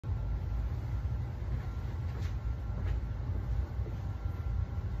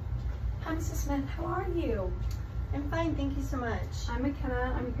Hi, Mrs. Smith. How are you? I'm fine, thank you so much. I'm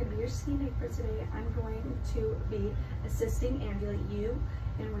McKenna. I'm going to be your CNA for today. I'm going to be assisting Ambulate you,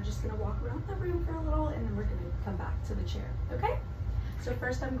 and we're just going to walk around the room for a little, and then we're going to come back to the chair, okay? So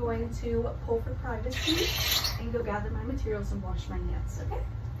first I'm going to pull for privacy and go gather my materials and wash my hands, okay?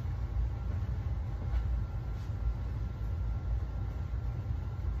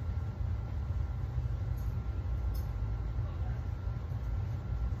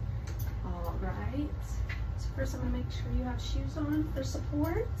 All right. So first I'm going to make sure you have shoes on for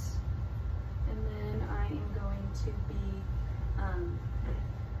support. And then I am going to be, I'm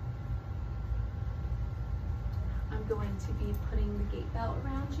going to be putting the gait belt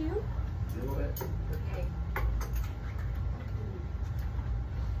around you. Do it. Okay.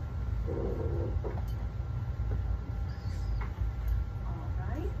 All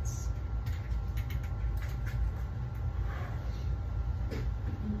right.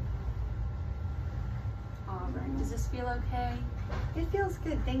 All right. Does this feel okay? It feels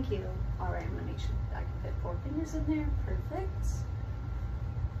good, thank you. All right. I'm gonna make sure that I can fit 4 fingers in there. Perfect.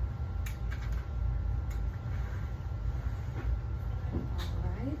 All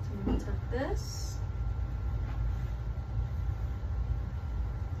right. I'm gonna tuck this.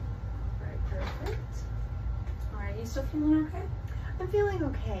 All right. Perfect. All right. You still feeling okay? I'm feeling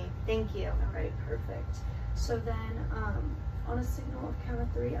okay, thank you. All right, perfect. So then, on a signal of count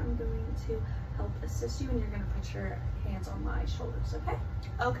of 3, I'm going to help assist you, and you're going to put your hands on my shoulders, okay?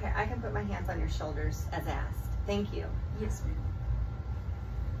 Okay, I can put my hands on your shoulders as asked. Thank you. Yes,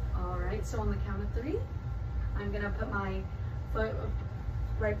 ma'am. All right, so on the count of 3, I'm going to put my foot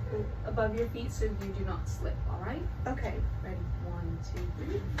right above your feet so you do not slip, all right? Okay. Ready? 1, 2,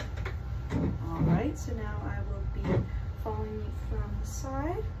 3. All right, so now I will be following you from the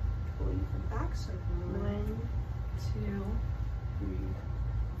side, pulling you from the back. So 1, 2,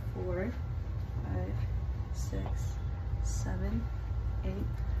 3, 4, 5, 6, 7, 8,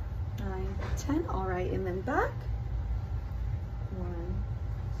 9, 10. All right, and then back. 1,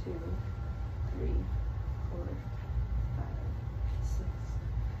 2, 3, 4, 5, 6,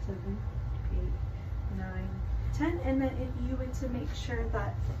 7, 8, 9, 10. And then if you were to make sure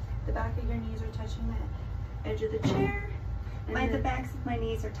that the back of your knees are touching the edge of the chair. The backs of my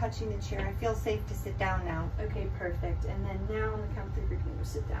knees are touching the chair. I feel safe to sit down now. Okay, perfect. And then now on the count of 3, you're going to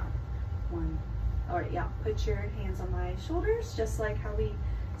sit down. 1. All right, yeah. Put your hands on my shoulders, just like how we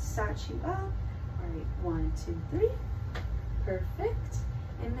sat you up. All right, 1, 2, 3. Perfect.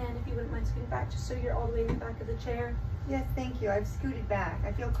 And then if you wouldn't mind scooting back, just so you're all the way in the back of the chair. Yes, thank you. I've scooted back.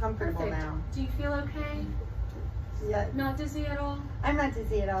 I feel comfortable Perfect. now. Do you feel okay? Yeah. Not dizzy at all? I'm not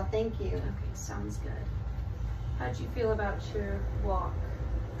dizzy at all, thank you. Okay, sounds good. How'd you feel about your walk?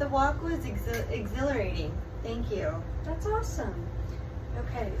 The walk was exhilarating. Thank you. That's awesome.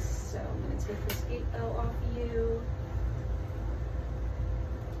 Okay, so I'm going to take this gait belt off you.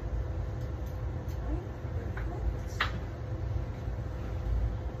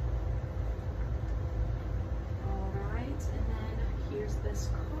 All right, and then here's this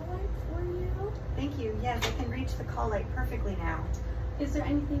collar for you. Thank you. Yes, I can reach the call light perfectly now. Is there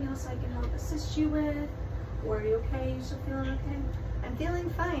anything else I can help assist you with? Or are you okay? You still feeling okay? I'm feeling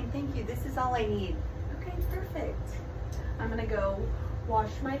fine, thank you. This is all I need. Okay, perfect. I'm gonna go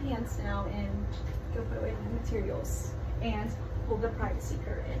wash my hands now and go put away my materials and hold the privacy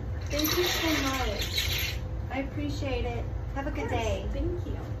curtain. Thank you so much. I appreciate it. Have a good day. Thank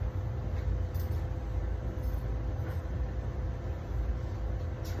you.